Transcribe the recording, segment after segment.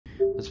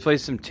Let's play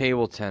some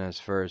table tennis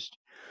first.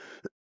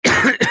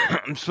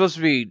 I'm supposed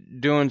to be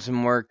doing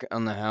some work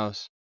on the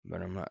house,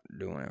 but I'm not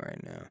doing it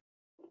right now.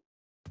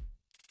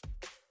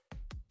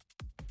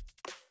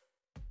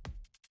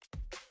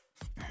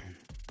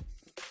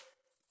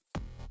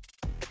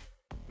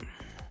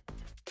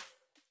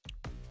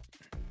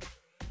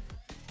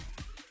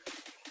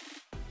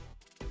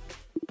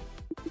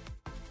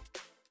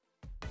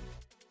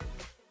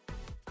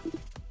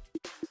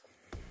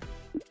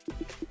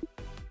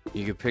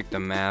 You can pick the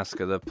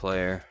mask of the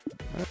player.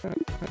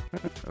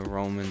 The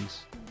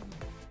Romans.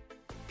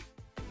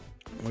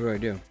 What do I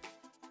do?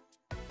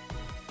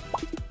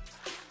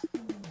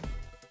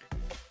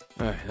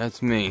 Alright,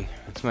 that's me.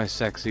 That's my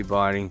sexy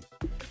body.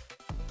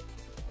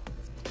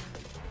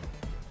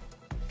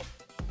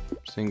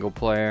 Single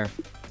player.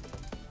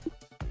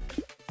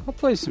 I'll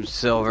play some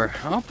silver.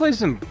 I'll play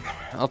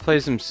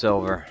some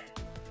silver.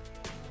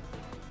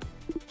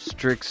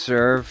 Strict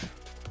serve.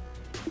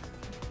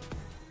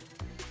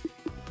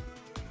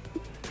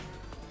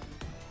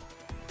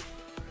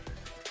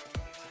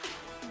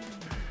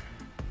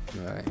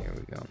 Alright, here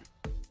we go.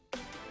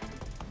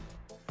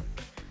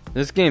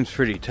 This game's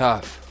pretty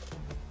tough.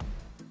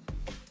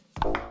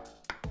 What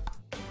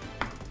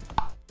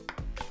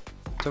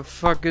the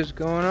fuck is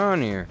going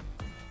on here?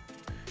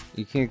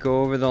 You can't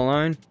go over the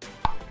line?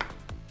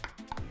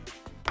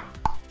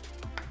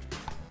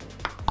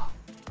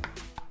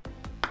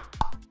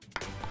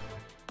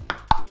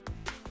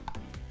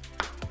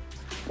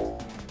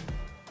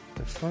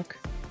 The fuck?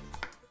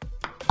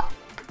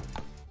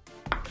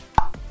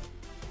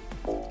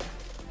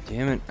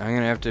 Damn it, I'm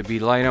gonna have to be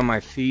light on my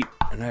feet,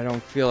 and I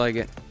don't feel like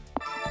it.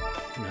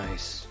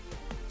 Nice.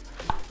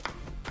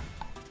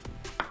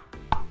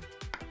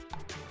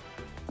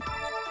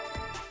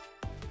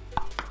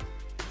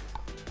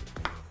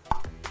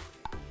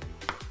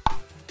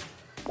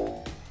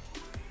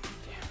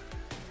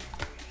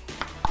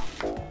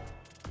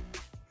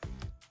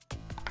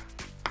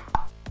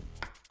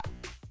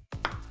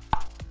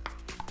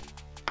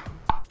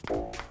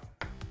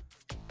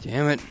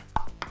 Damn it.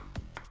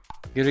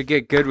 Gotta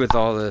get good with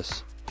all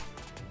this.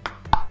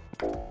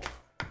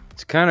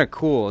 It's kind of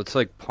cool. It's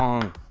like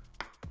Pong.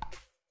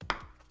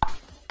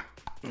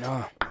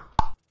 No.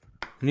 I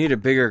need a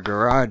bigger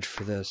garage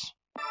for this.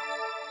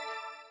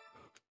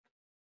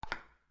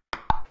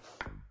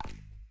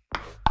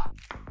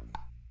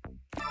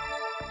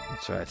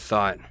 That's what I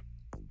thought.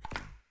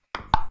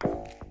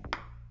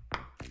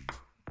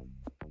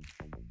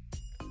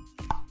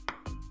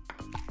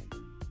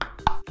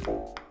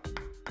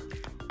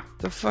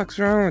 The fuck's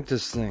wrong with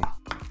this thing?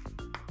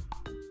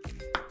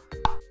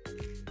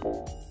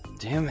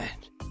 Damn it.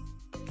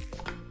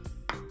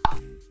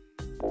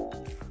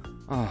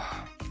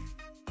 Oh.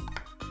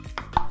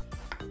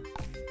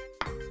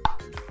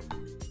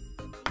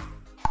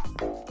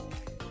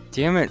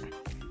 Damn it.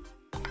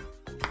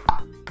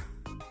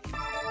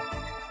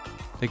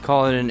 They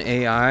call it an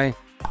AI.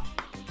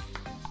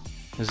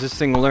 Is this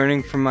thing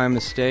learning from my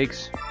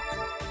mistakes?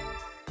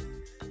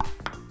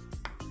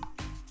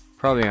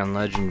 Probably on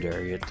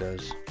Legendary it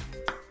does.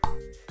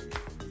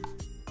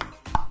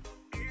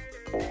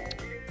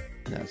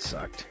 That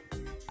sucked.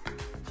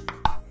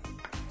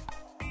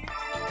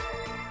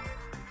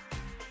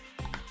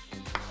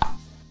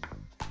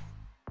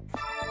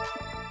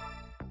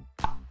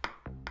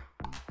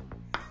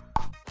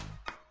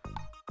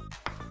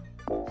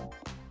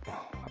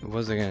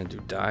 Was I gonna do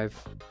dive?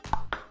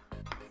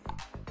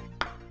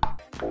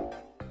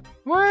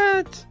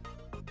 What?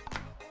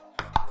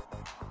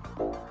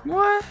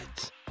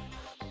 What?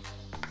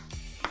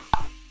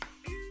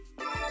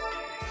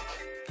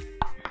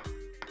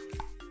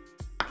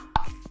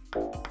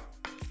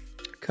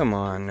 Come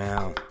on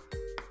now.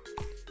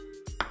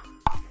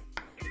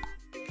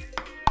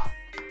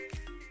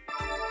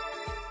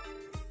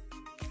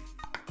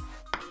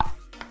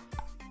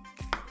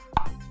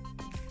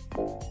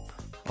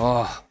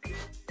 Oh.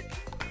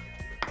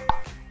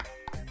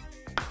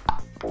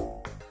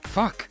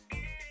 Fuck.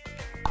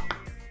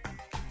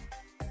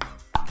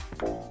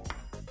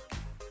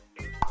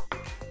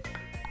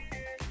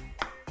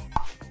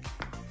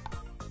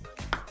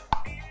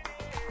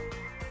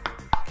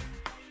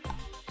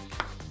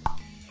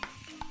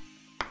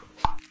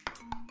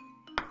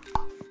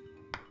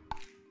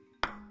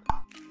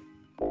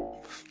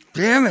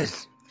 Damn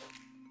it!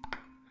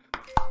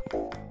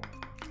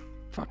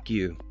 Fuck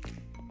you.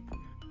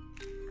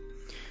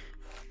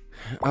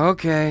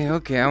 Okay, I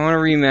want a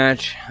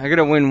rematch. I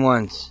gotta win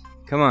once.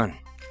 Come on.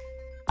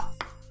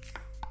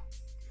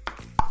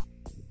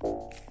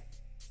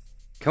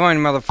 Come on,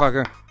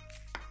 motherfucker.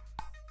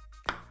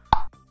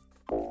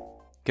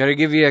 Gotta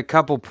give you a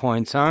couple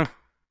points, huh?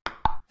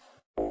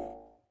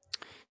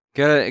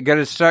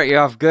 Gotta start you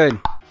off good.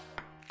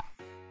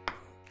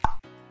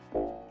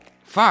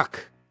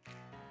 Fuck.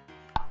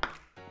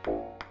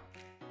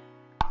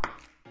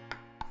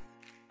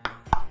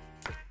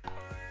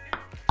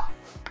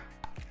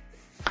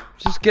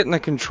 Just getting the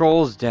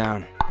controls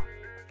down.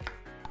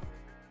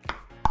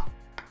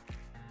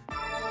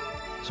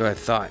 So I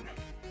thought.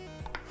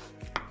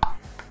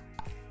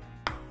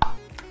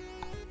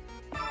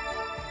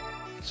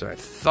 So I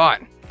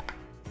thought.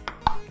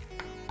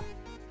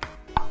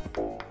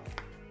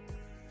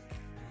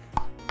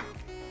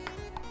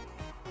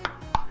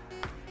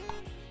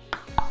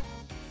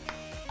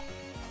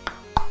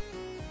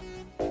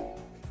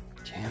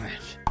 Damn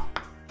it.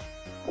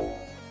 I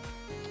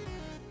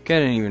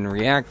didn't even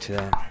react to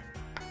that.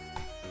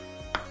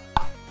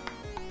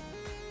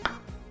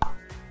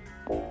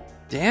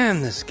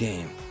 Damn this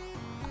game.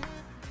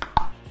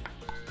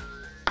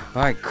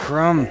 By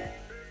crumb.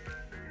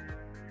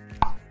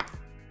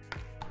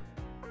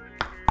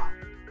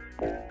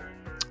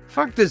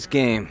 Fuck this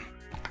game.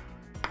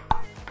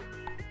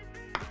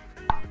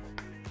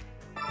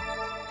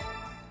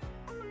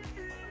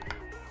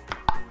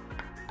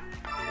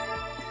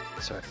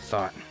 So I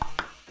thought.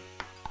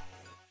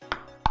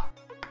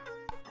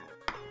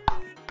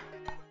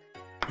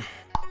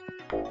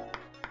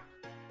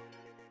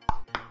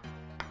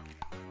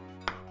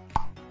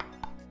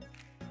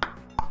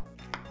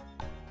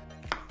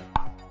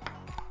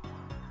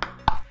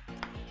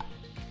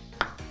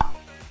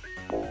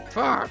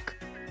 Fuck.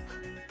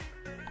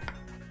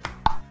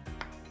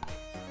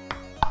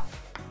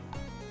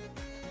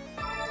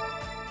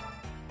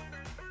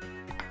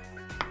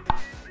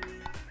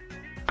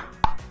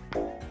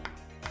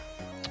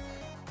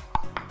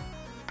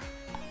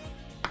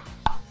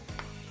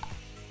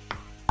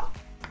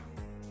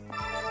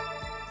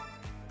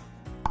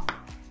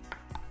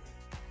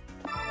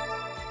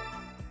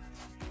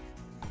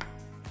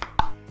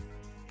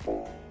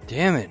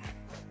 Damn it.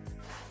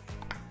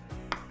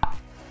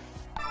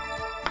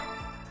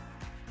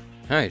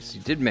 Nice,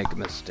 you did make a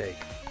mistake.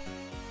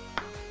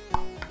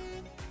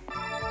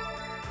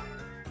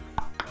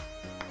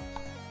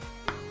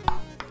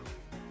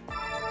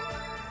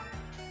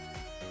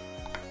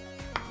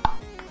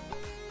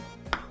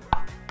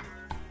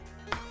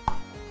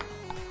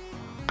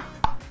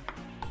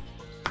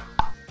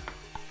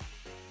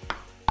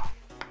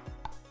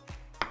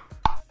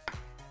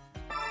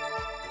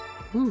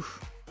 Whew.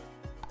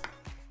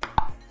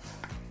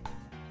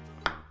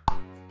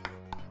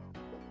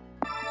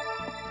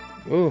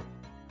 Ooh.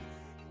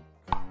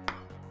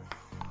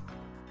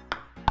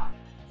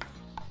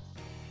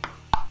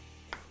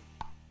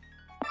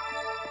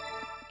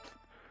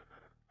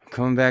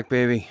 Coming back,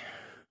 baby.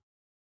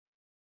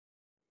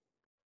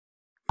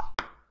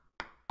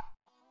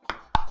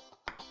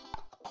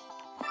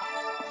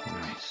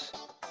 Nice.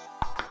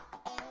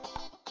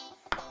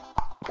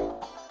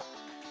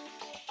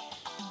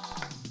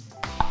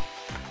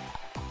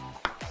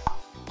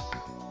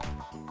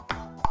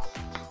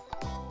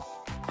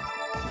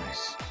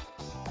 Nice.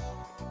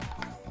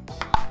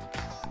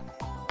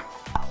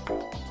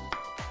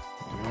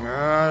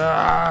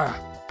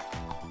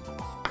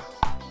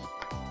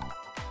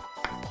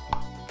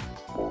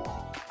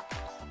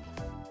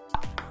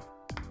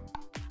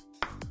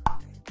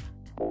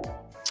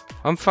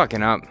 I'm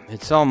fucking up.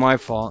 It's all my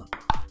fault.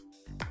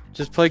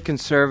 Just play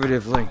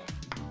conservatively.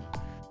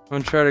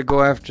 Don't try to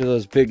go after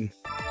those big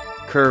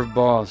curved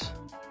balls.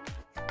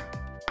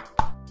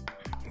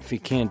 If you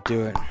can't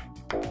do it.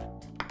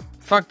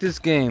 Fuck this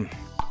game.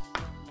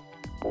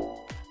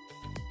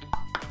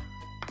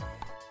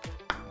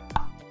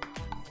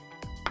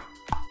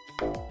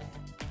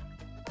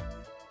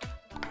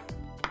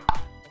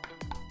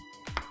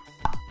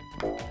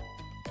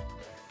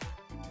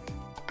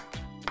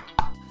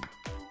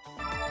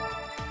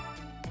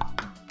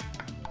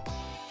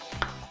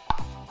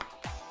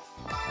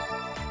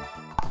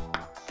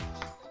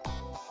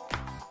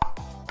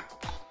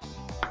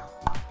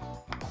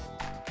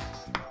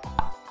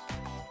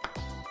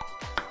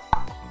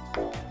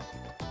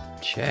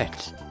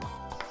 Shit.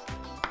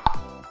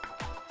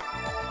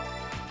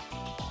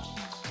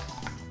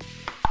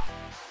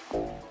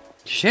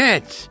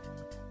 Shit.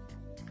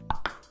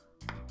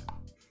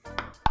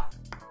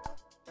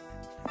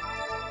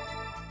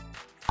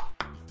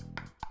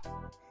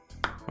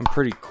 I'm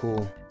pretty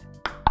cool.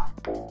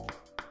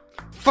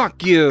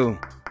 Fuck you.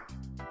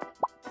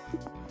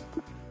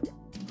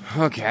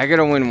 Okay, I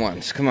gotta win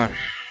once. Come on.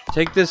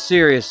 Take this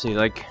seriously,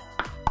 like...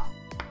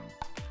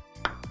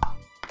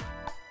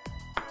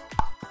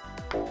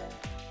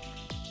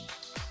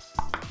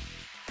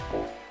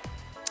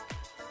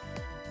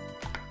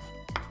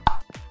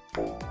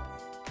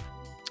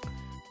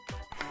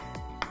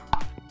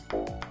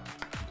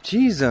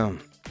 Jeez,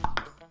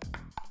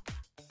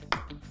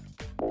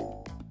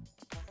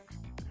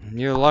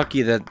 you're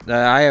lucky that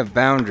I have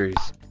boundaries.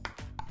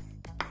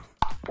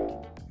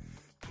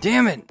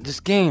 Damn it, this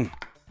game.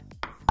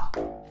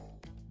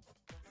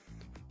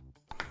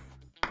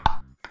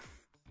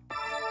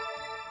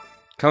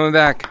 Coming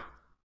back.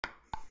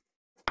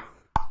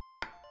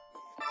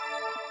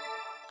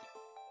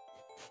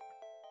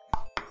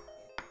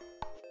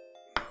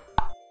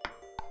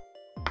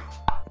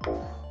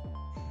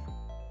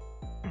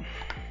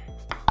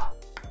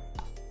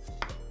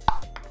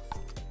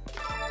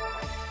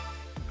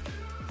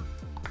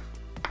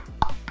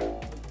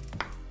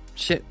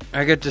 Shit,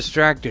 I got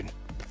distracted.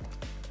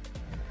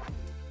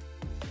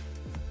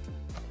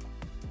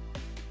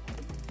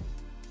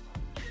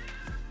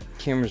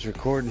 Camera's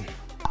recording.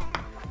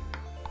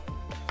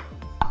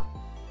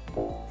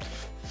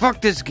 Fuck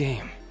this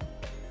game.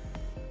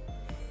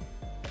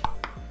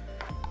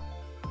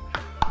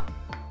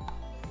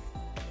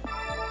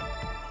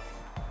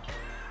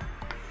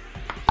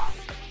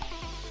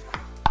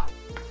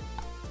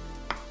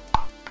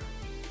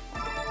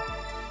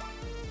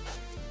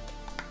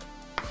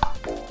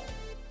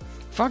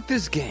 Fuck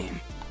this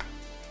game.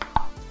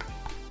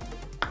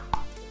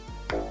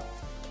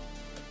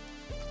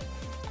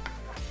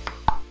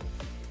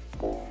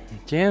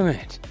 Damn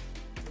it.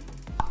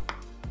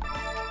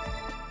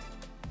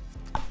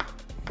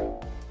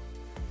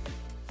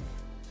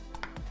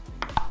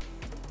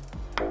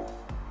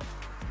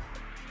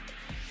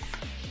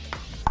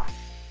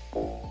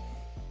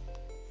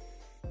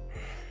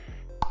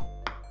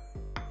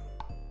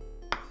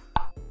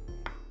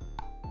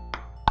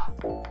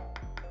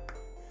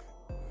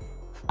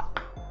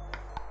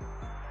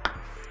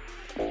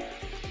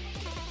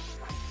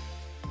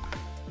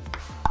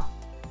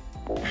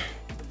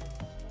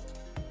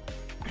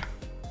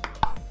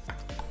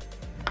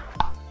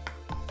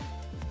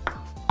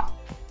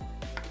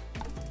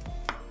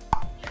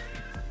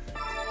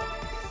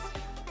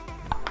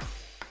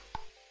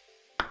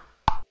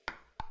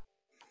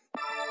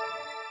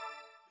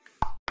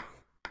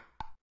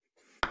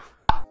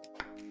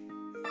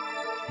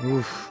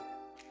 Oof.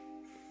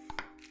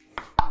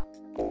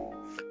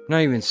 I'm not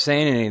even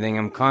saying anything.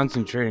 I'm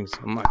concentrating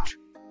so much.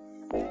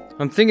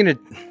 I'm thinking of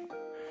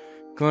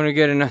going to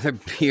get another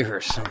beer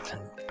or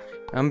something.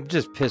 I'm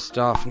just pissed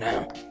off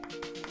now.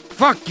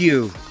 Fuck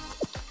you!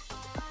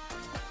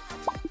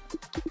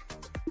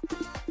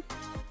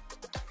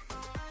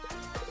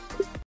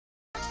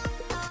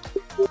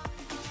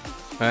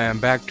 Alright, I'm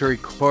back to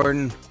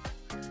recording.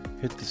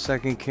 Hit the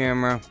second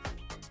camera.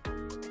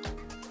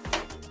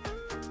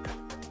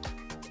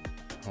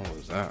 What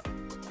was that?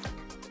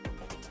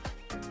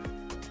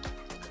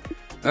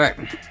 Alright.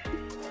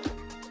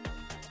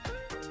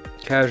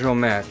 Casual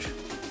match.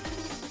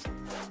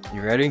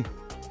 You ready?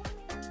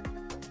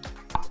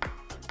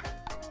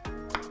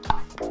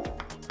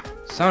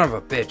 Son of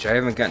a bitch, I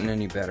haven't gotten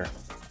any better.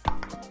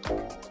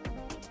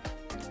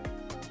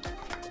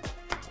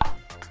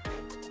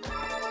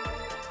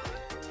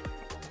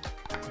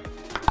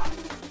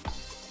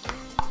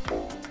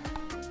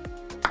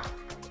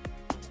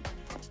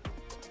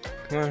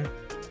 Come on.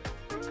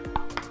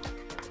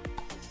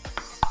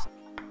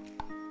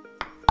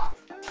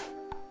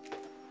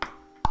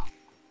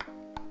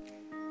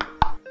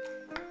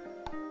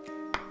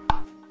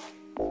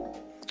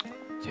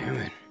 Damn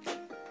it.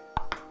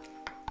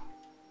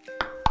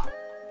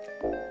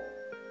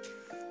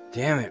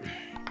 Damn it.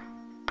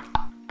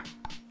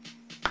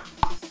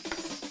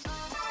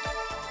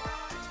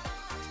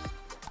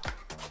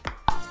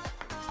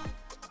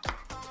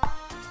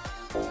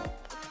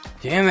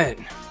 Damn it.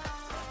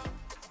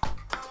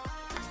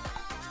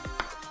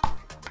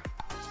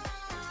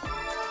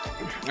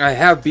 I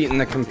have beaten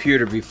the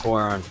computer before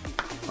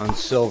on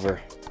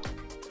silver.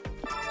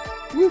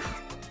 Woof.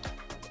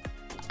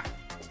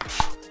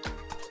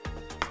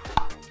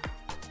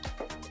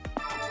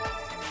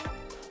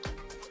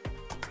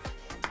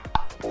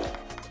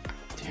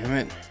 Damn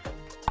it.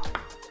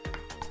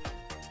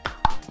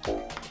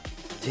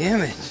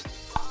 Damn it.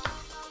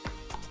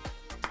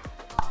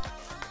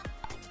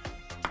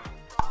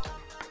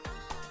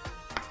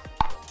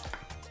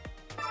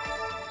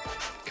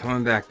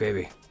 Coming back,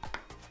 baby.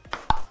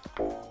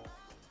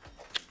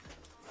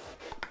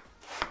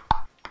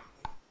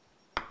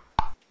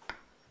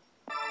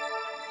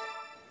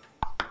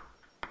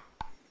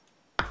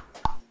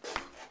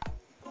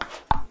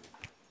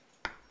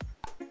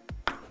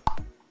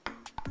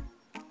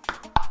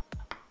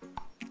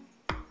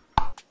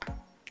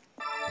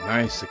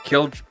 Nice, the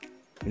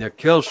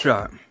kill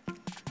shot.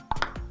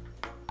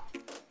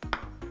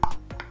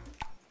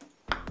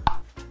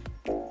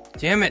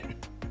 Damn it.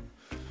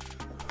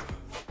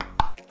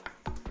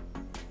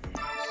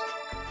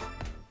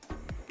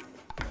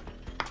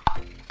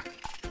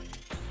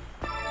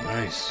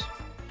 Nice.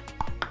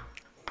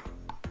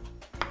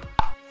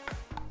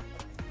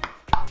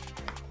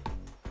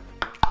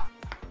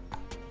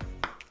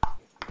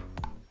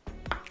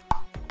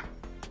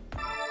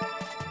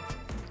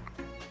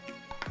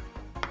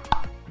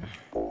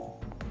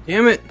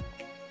 Damn it.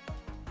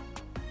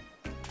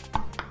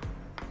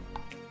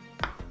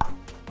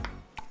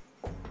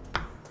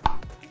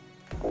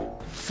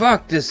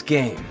 Fuck this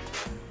game.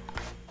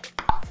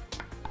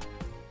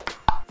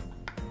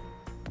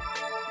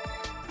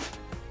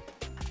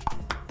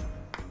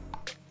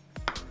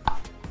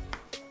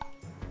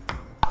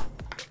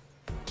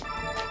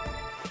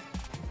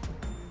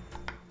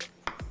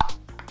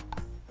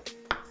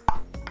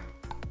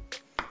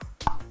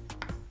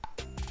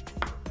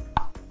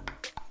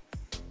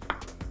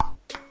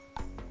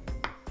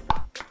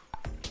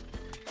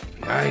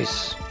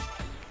 Nice.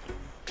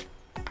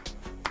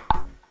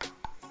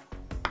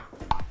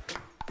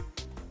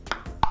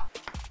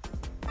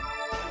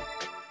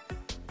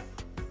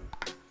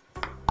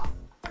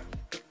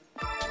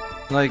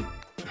 Like,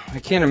 I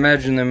can't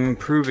imagine them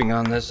improving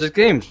on this. This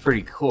game's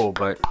pretty cool,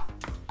 but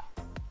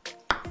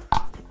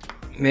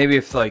maybe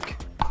if, like,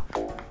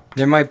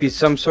 There might be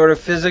some sort of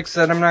physics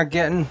that I'm not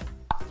getting.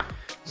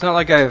 It's not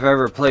like I've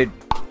ever played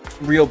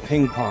real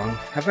ping pong.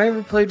 Have I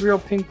ever played real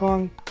ping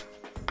pong?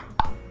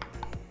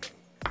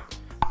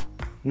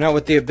 Not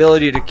with the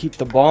ability to keep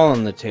the ball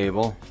on the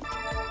table.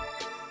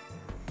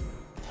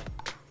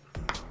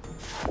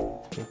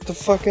 What the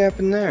fuck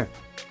happened there?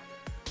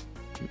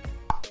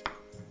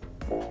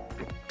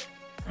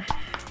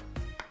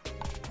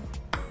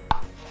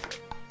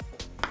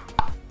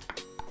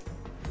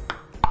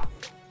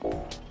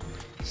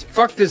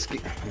 Fuck this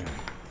game.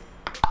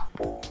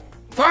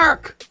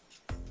 Fuck!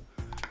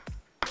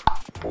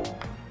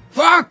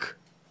 Fuck!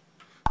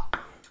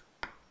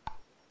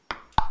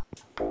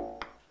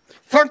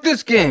 Fuck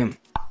this game!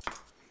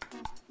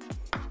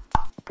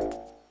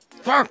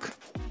 Fuck!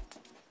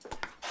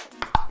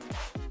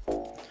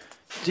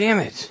 Damn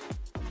it!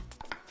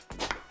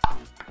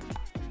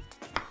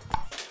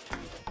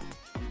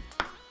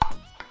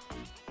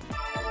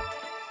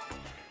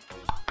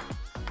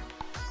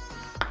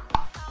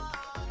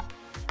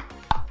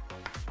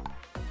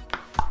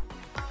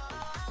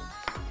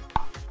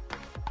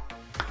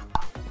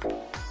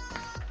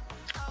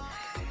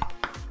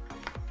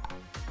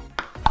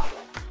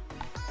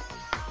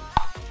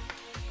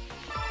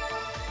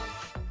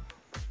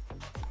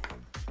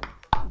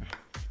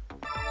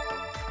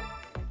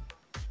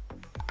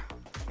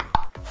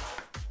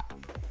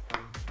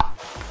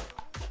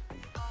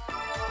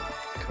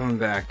 Coming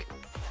back.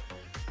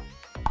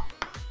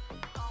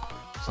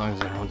 As long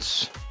as I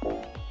don't...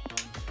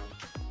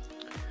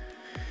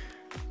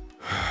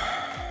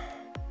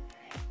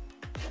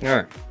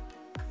 Alright.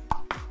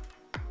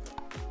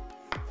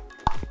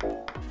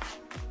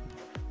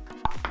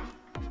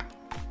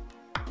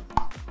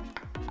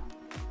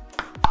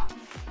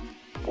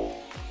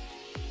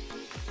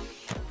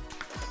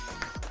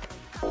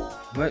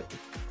 What?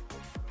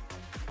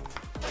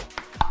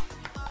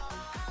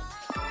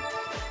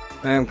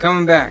 I am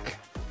coming back.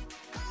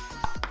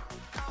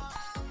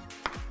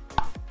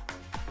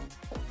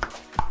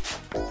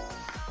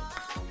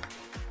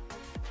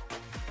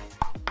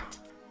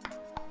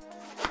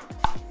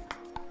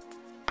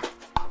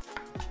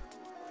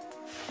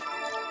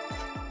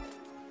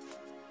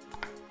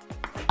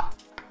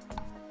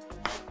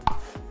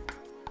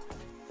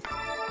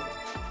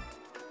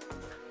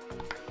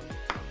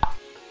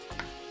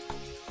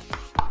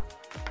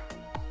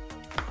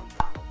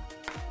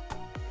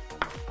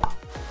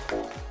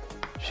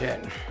 Shit.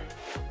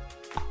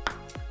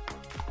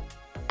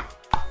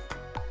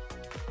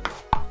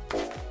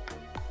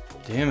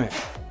 Damn it.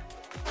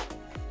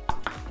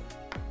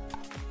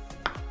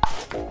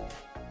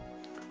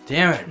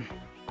 Damn it.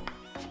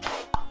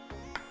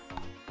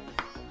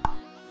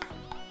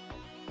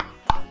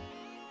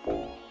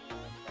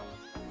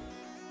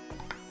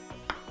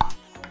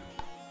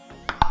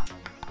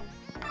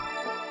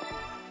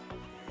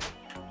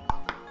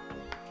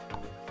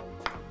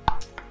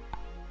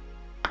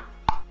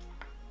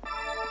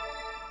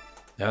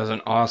 That was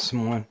an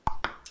awesome one.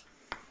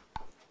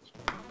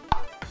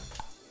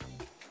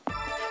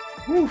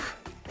 Whew.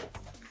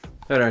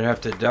 Thought I'd have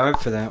to dive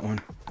for that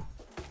one.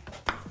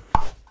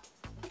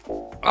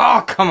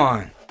 Oh, come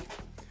on.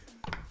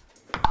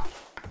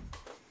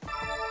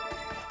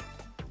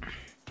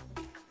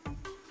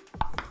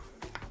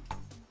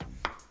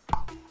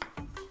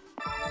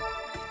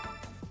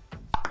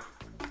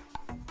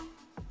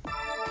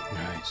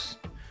 Nice.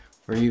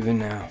 We're even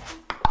now.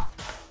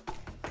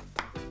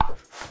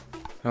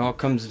 It all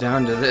comes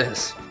down to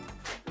this.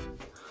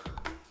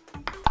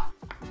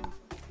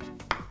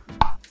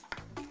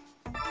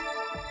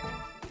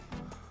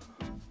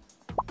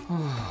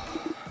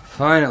 Oh,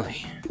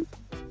 finally.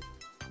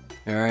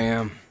 There I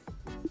am.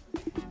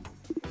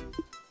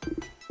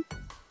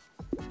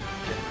 Get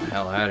the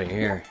hell out of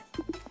here.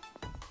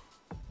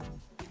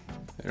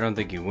 I don't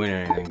think you win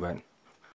anything, but...